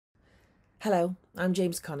Hello, I'm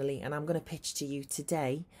James Connolly and I'm going to pitch to you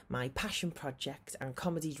today my passion project and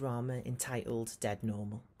comedy drama entitled Dead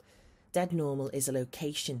Normal. Dead Normal is a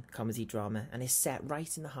location comedy drama and is set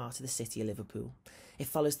right in the heart of the city of Liverpool. It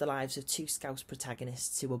follows the lives of two Scouse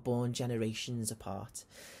protagonists who were born generations apart.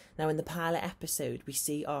 Now in the pilot episode we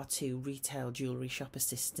see our two retail jewellery shop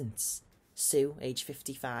assistants, Sue, aged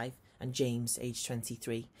 55, and James, aged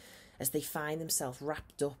 23, as they find themselves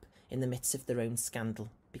wrapped up in the midst of their own scandal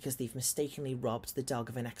because they've mistakenly robbed the dog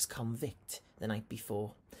of an ex-convict the night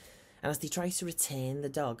before. And as they try to return the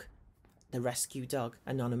dog, the rescue dog,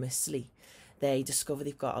 anonymously, they discover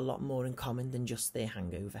they've got a lot more in common than just their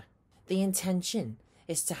hangover. The intention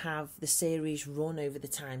is to have the series run over the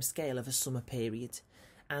time scale of a summer period,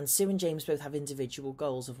 and Sue and James both have individual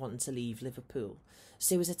goals of wanting to leave Liverpool.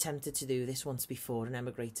 Sue has attempted to do this once before and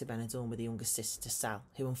emigrate to Benidorm with a younger sister, Sal,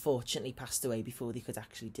 who unfortunately passed away before they could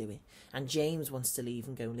actually do it. And James wants to leave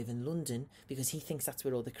and go and live in London because he thinks that's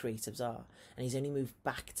where all the creatives are, and he's only moved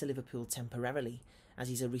back to Liverpool temporarily as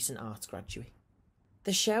he's a recent arts graduate.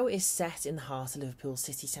 The show is set in the heart of Liverpool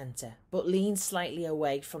city centre, but leans slightly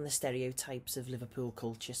away from the stereotypes of Liverpool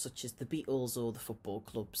culture such as the Beatles or the football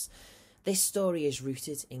clubs. This story is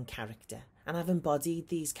rooted in character, and I've embodied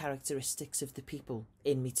these characteristics of the people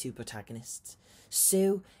in me two protagonists.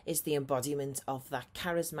 Sue is the embodiment of that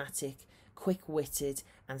charismatic, quick-witted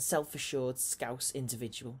and self-assured Scouse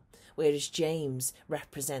individual, whereas James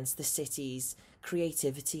represents the city's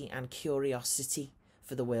creativity and curiosity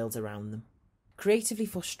for the world around them. Creatively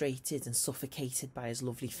frustrated and suffocated by his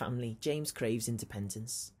lovely family, James craves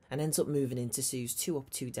independence and ends up moving into Sue's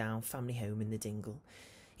two-up, two-down family home in the Dingle.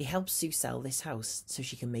 He helps Sue sell this house so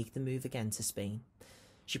she can make the move again to Spain.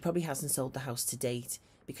 She probably hasn't sold the house to date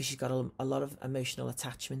because she's got a lot of emotional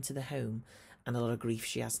attachment to the home and a lot of grief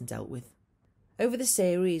she hasn't dealt with. Over the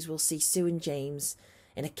series, we'll see Sue and James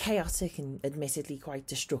in a chaotic and admittedly quite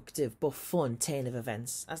destructive but fun turn of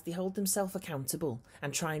events as they hold themselves accountable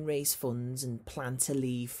and try and raise funds and plan to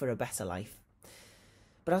leave for a better life.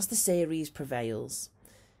 But as the series prevails,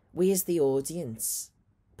 we as the audience,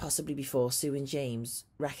 possibly before Sue and James,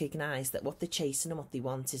 recognise that what they're chasing and what they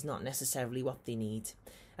want is not necessarily what they need,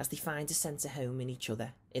 as they find a sense of home in each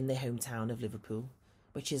other in their hometown of Liverpool,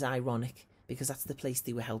 which is ironic because that's the place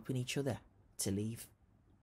they were helping each other to leave.